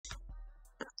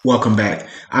Welcome back.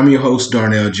 I'm your host,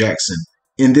 Darnell Jackson.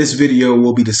 In this video,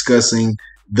 we'll be discussing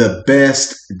the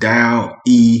best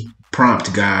Dall-E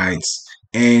prompt guides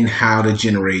and how to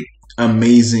generate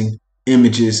amazing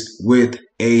images with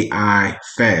AI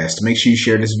fast. Make sure you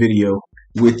share this video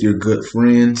with your good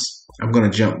friends. I'm going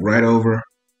to jump right over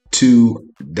to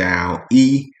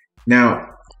Dall-E. Now,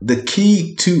 the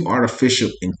key to artificial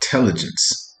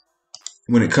intelligence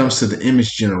when it comes to the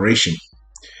image generation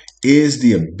is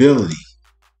the ability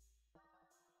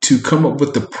to come up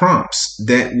with the prompts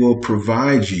that will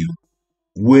provide you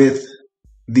with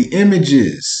the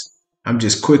images. I'm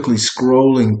just quickly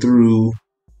scrolling through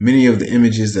many of the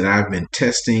images that I've been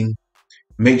testing.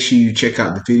 Make sure you check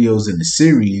out the videos in the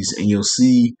series and you'll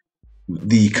see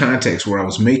the context where I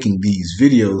was making these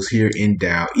videos here in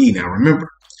Dall-E. Now remember,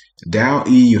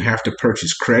 Dall-E, you have to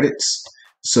purchase credits,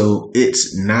 so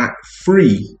it's not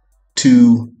free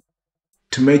to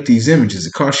make these images.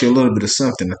 It costs you a little bit of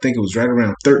something. I think it was right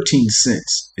around 13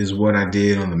 cents is what I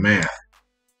did on the math.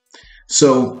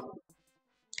 So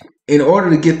in order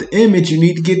to get the image, you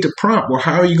need to get the prompt. Well,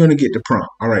 how are you going to get the prompt?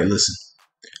 All right, listen.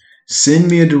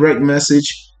 Send me a direct message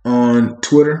on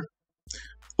Twitter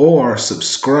or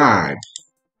subscribe.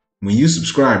 When you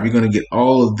subscribe, you're going to get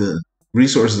all of the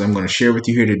resources I'm going to share with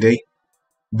you here today.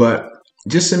 But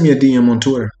just send me a DM on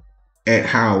Twitter at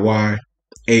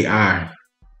HowWhyAI.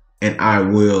 And I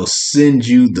will send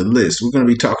you the list. We're going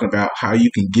to be talking about how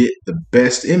you can get the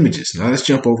best images. Now let's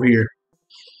jump over here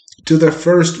to the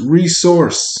first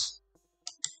resource.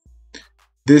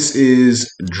 This is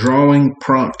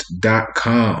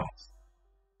drawingprompt.com.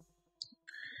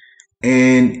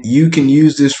 And you can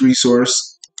use this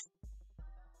resource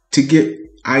to get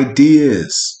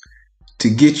ideas, to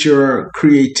get your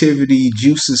creativity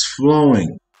juices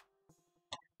flowing.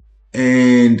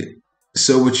 And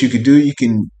so what you can do, you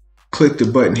can click the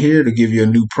button here to give you a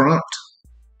new prompt.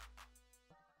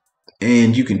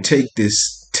 And you can take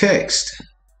this text,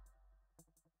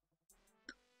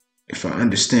 if I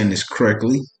understand this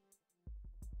correctly.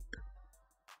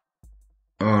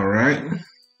 All right.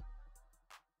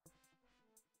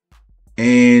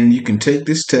 And you can take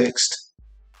this text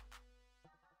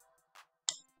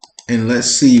and let's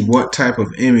see what type of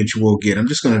image we'll get. I'm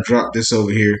just going to drop this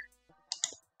over here.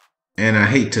 And I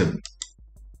hate to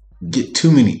get too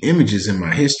many images in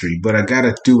my history, but I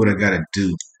gotta do what I gotta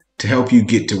do to help you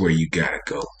get to where you gotta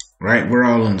go, right? We're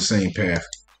all on the same path.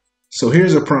 So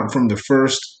here's a prompt from the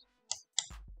first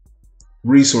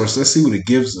resource. Let's see what it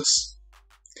gives us.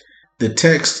 The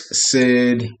text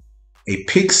said, a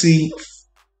pixie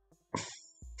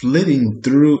flitting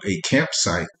through a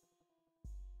campsite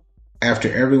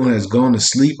after everyone has gone to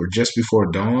sleep or just before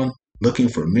dawn, looking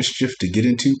for mischief to get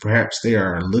into. Perhaps they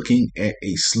are looking at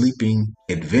a sleeping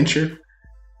adventure.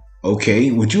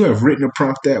 Okay, would you have written a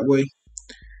prompt that way?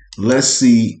 Let's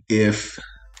see if,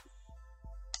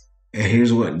 and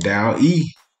here's what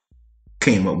Dall-E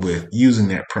came up with using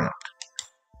that prompt.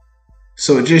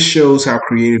 So it just shows how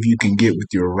creative you can get with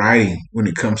your writing when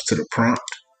it comes to the prompt.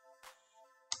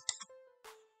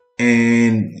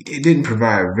 And it didn't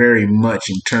provide very much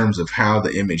in terms of how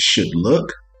the image should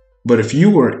look. But if you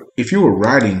were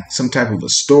writing some type of a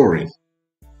story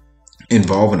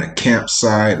involving a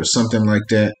campsite or something like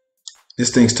that,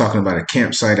 this thing's talking about a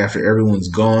campsite after everyone's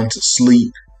gone to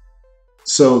sleep.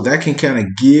 So that can kind of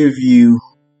give you,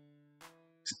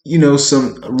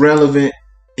 some relevant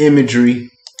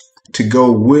imagery to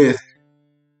go with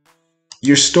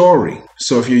your story.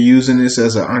 So if you're using this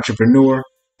as an entrepreneur,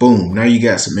 boom, now you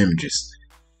got some images.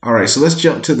 All right, so let's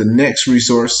jump to the next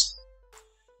resource.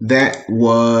 That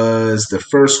was the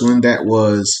first one. That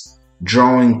was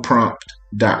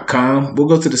drawingprompt.com. We'll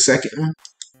go to the second one,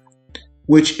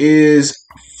 which is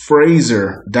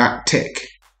Fraser.tech.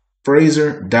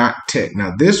 Fraser.tech.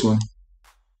 Now this one,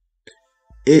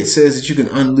 it says that you can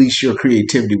unleash your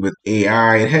creativity with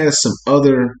AI. It has some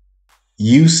other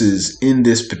uses in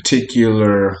this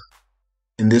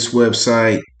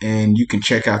website, and you can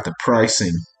check out the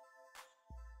pricing.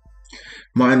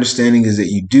 My understanding is that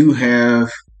you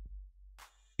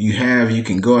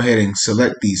can go ahead and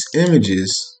select these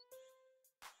images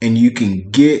and you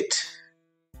can get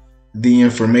the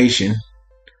information.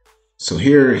 So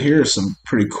here are some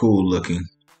pretty cool looking.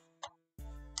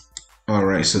 All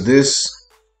right, so this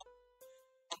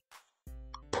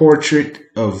portrait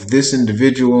of this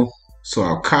individual. So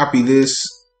I'll copy this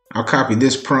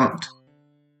prompt.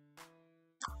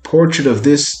 Portrait of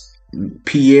this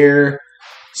Pierre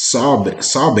Saubade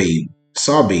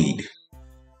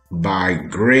by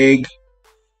Greg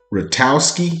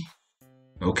Rutowski.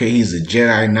 Okay, he's a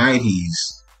Jedi Knight.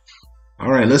 All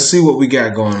right, let's see what we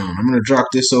got going on. I'm going to drop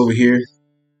this over here.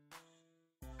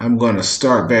 I'm going to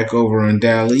start back over in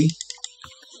Dall-E.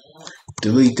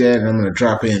 Delete that, and I'm going to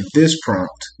drop in this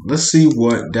prompt. Let's see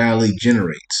what Dall-E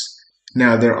generates.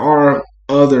 Now, there are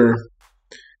other.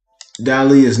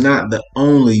 Dall-E is not the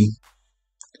only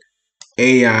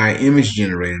AI image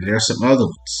generator. There are some other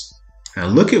ones. Now,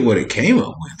 look at what it came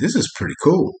up with. This is pretty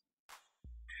cool.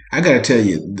 I got to tell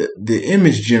you, the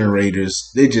image generators,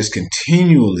 they just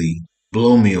continually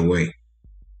blow me away.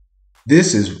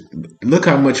 Look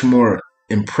how much more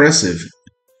impressive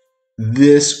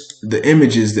the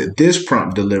images that this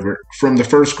prompt delivered from the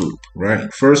first group,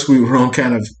 right? First we were on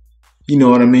kind of, you know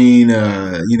what I mean,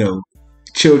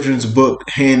 children's book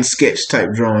hand sketch type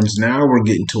drawings. Now we're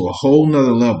getting to a whole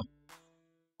nother level.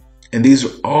 And these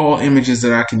are all images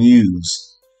that I can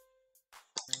use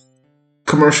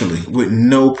commercially with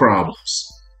no problems.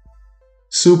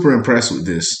 Super impressed with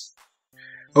this.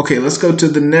 Okay, let's go to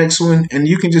the next one, and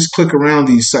you can just click around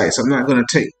these sites. I'm not going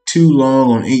to take too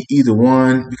long on either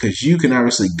one because you can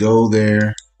obviously go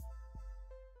there.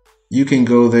 You can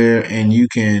go there and you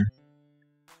can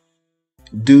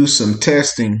do some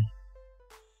testing.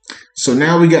 So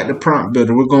now we got the prompt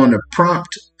builder. We're going to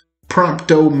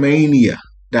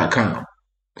promptomania.com.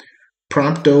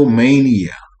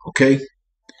 Promptomania, okay?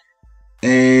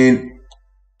 And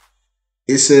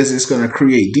it says it's going to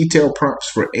create detailed prompts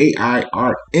for AI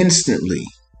art instantly.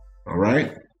 All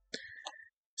right.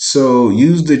 So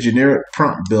use the generic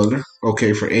prompt builder,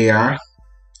 okay, for AI,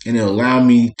 and it'll allow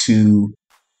me to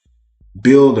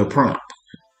build a prompt.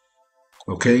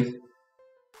 Okay.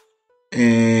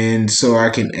 And so I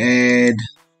can add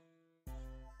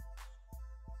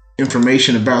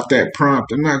information about that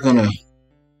prompt. I'm not going to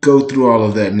go through all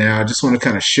of that now. I just want to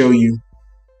kind of show you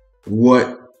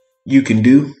what you can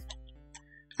do.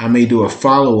 I may do a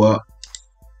follow-up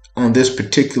on this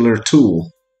particular tool.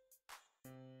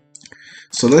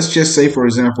 So let's just say, for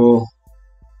example,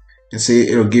 and say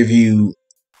it'll give you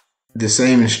the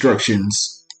same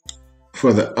instructions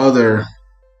for the other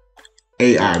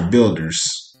AI builders.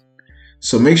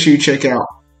 So make sure you check out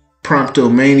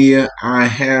Promptomania. I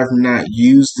have not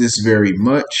used this very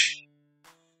much,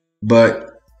 but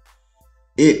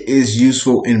it is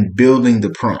useful in building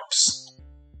the prompts.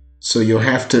 So you'll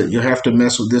have to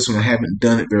mess with this one. I haven't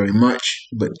done it very much,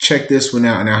 but check this one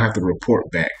out and I'll have to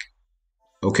report back.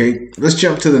 Okay, let's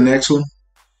jump to the next one.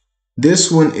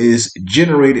 This one is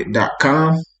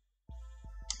generated.com.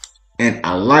 And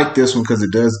I like this one because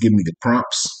it does give me the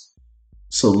prompts.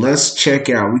 So let's check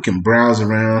out. We can browse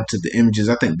around to the images.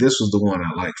 I think this was the one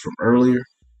I liked from earlier.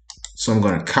 So I'm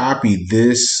going to copy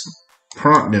this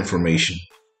prompt information.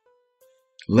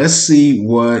 Let's see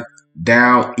what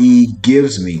Dall-E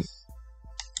gives me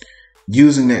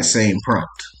using that same prompt.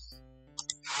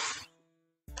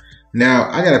 Now,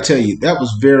 I gotta tell you, that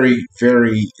was very,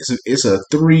 it's an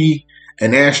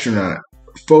astronaut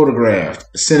photographed,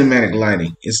 cinematic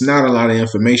lighting. It's not a lot of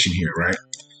information here, right?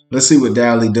 Let's see what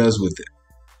Dall-E does with it.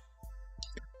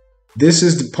 This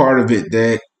is the part of it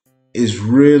that is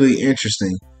really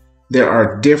interesting. There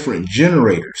are different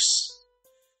generators.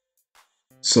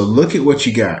 So look at what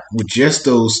you got with just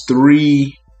those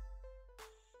 3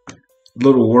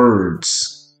 little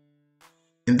words.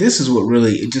 And this is what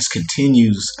really, it just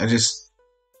continues.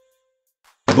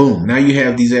 Boom. Now you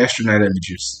have these astronaut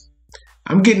images.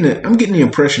 I'm getting the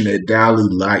impression that Dall-E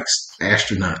likes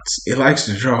astronauts. It likes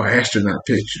to draw astronaut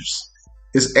pictures.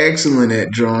 It's excellent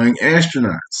at drawing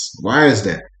astronauts. Why is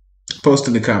that? Post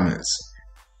in the comments.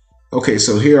 Okay,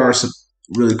 so here are some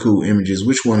really cool images.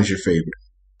 Which one is your favorite?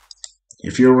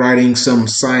 If you're writing some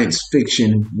science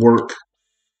fiction work,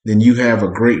 then you have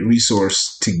a great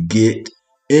resource to get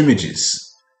images.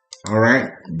 All right,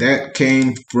 that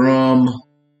came from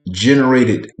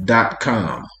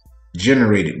generated.com.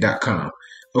 Generated.com.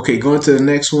 Okay, going to the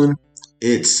next one.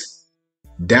 It's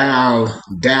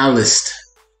Dallist,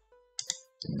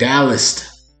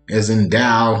 as in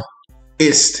Dallist.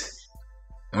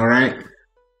 All right.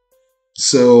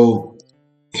 So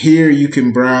here you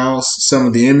can browse some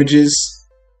of the images.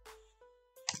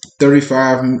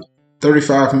 35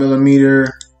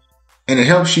 millimeter, and it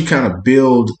helps you kind of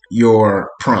build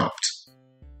your prompt.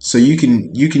 So you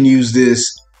can use this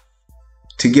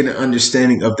to get an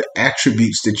understanding of the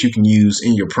attributes that you can use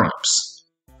in your prompts.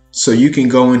 So you can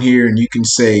go in here and you can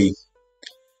say,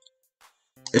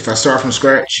 if I start from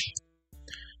scratch,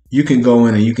 you can go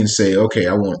in and you can say, okay,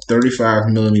 I want 35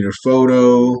 millimeter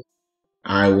photo.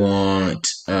 I want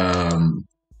a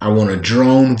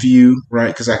drone view, right?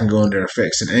 Because I can go under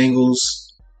effects and angles.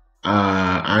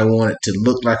 I want it to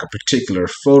look like a particular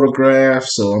photograph.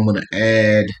 So I'm going to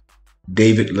add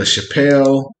David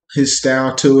LaChapelle, his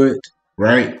style to it,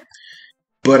 right?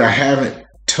 But I haven't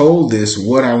told this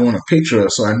what I want a picture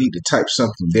of, so I need to type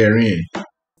something therein.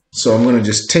 So I'm going to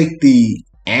just take the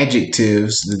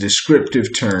adjectives, the descriptive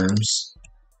terms,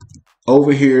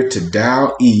 over here to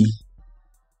Dall-E.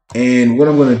 And what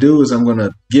I'm going to do is I'm going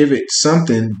to give it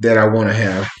something that I want to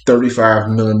have.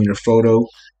 35mm photo,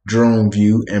 drone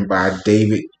view, and by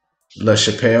David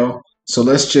LaChapelle. So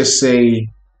let's just say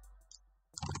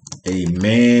a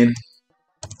man,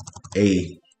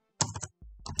 a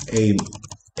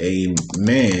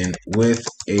man with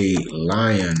a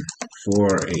lion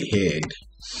for a head.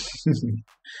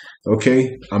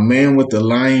 Okay, a man with a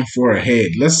lion for a head.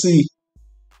 Let's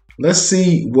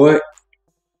see what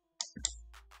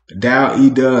Dall-E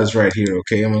does right here.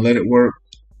 Okay, I'm gonna let it work.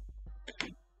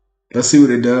 Let's see what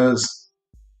it does.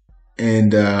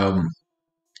 And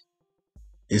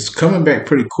it's coming back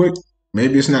pretty quick.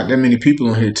 Maybe it's not that many people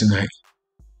on here tonight.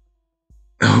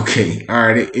 Okay, all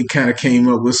right, it kind of came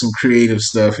up with some creative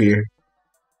stuff here.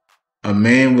 A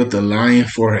man with a lion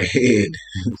for a head.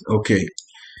 Okay,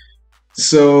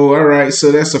 so all right,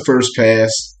 so that's the first pass.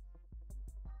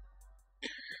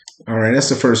 All right, that's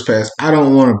the first pass. I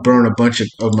don't want to burn a bunch of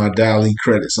my Dall-E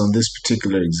credits on this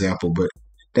particular example, but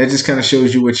that just kind of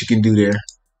shows you what you can do there.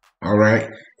 All right,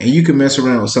 and you can mess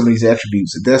around with some of these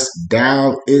attributes. That's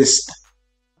Dall-List.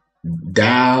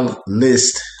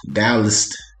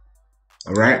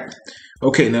 All right.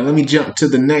 Okay, now let me jump to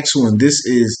the next one. This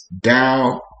is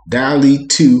Dall-E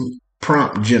 2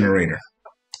 prompt generator.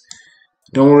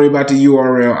 Don't worry about the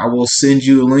URL. I will send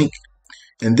you a link.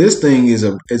 And this thing is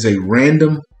a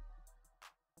random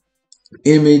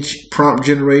image prompt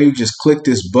generator. You just click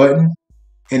this button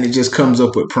and it just comes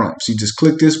up with prompts. You just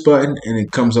click this button and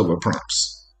it comes up with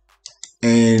prompts.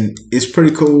 And it's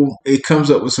pretty cool. It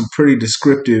comes up with some pretty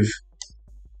descriptive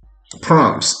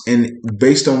prompts, and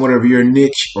based on whatever your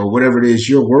niche or whatever it is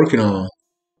you're working on,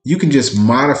 you can just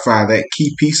modify that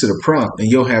key piece of the prompt and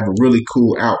you'll have a really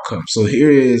cool outcome. So here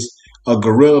is a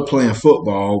gorilla playing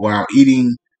football while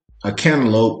eating a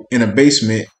cantaloupe in a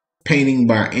basement, painting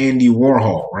by Andy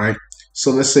Warhol, right?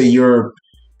 So let's say your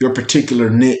particular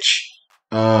niche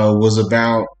was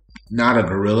about not a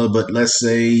gorilla, but let's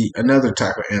say another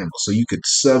type of animal. So you could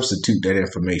substitute that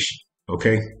information,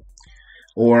 okay?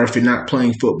 Or if you're not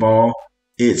playing football,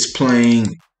 it's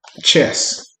playing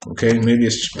chess. Okay, maybe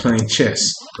it's playing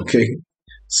chess. Okay,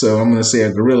 so I'm going to say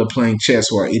a gorilla playing chess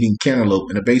while eating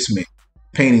cantaloupe in a basement,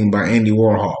 painting by Andy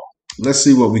Warhol. Let's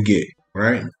see what we get,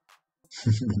 right?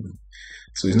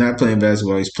 So he's not playing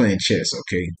basketball, he's playing chess.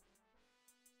 Okay.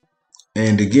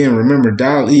 And again, remember,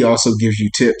 Dall-E also gives you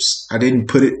tips. I didn't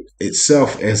put it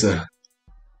itself as a.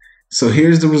 So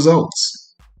here's the results.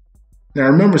 Now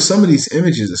remember, some of these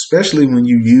images, especially when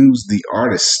you use the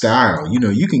artist style, you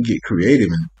can get creative,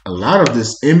 and a lot of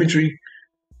this imagery,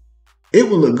 it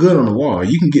will look good on the wall.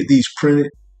 You can get these printed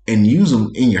and use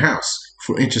them in your house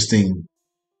for interesting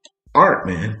art,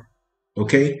 man.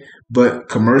 Okay, but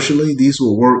commercially, these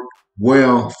will work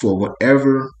well for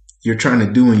whatever you're trying to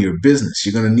do in your business.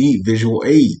 You're going to need visual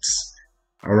aids.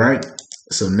 All right,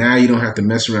 so now you don't have to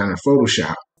mess around in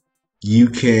Photoshop. You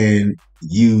can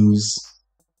use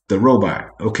the robot.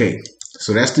 Okay,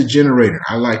 so that's the generator.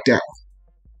 I like that one.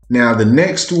 Now the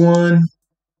next one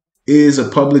is a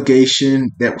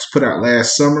publication that was put out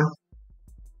last summer.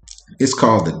 It's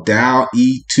called the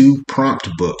Dall-E 2 Prompt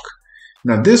Book.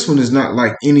 Now this one is not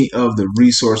like any of the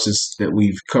resources that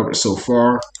we've covered so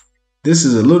far. This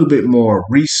is a little bit more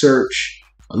research,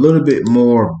 a little bit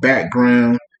more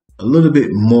background, a little bit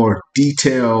more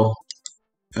detail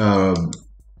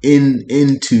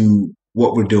into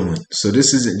what we're doing. So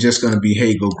this isn't just going to be,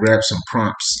 hey, go grab some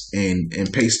prompts and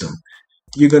paste them.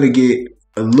 You're going to get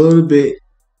a little bit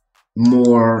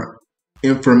more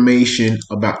information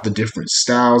about the different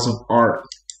styles of art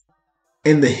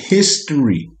and the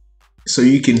history, so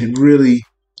you can really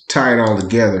tie it all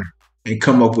together and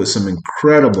come up with some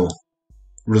incredible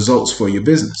results for your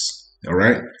business. All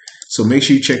right, so make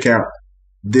sure you check out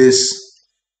this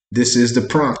is the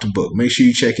prompt book. Make sure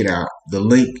you check it out. The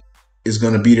link is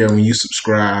going to be there when you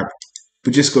subscribe,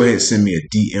 but just go ahead and send me a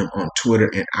DM on Twitter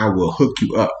and I will hook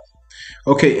you up.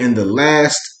 Okay, and the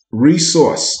last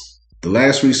resource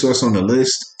on the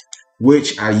list,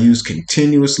 which I use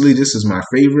continuously, this is my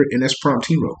favorite, and that's Prompt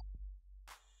Hero.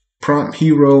 Prompt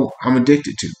Hero, I'm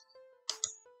addicted to.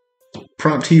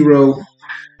 Prompt Hero,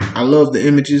 I love the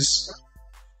images.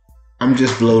 I'm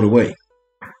just blown away.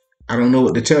 I don't know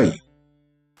what to tell you.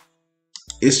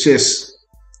 It's just,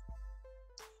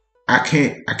 I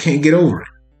can't get over it.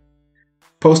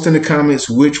 Post in the comments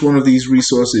which one of these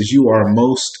resources you are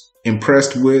most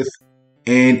impressed with.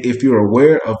 And if you're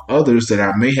aware of others that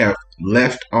I may have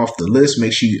left off the list,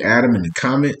 make sure you add them in the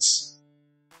comments.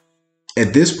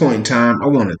 At this point in time, I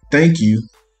want to thank you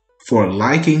for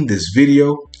liking this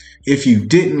video. If you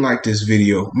didn't like this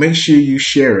video, make sure you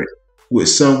share it with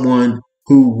someone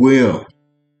who will.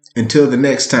 Until the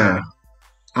next time,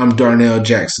 I'm Darnell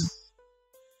Jackson.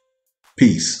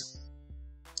 Peace.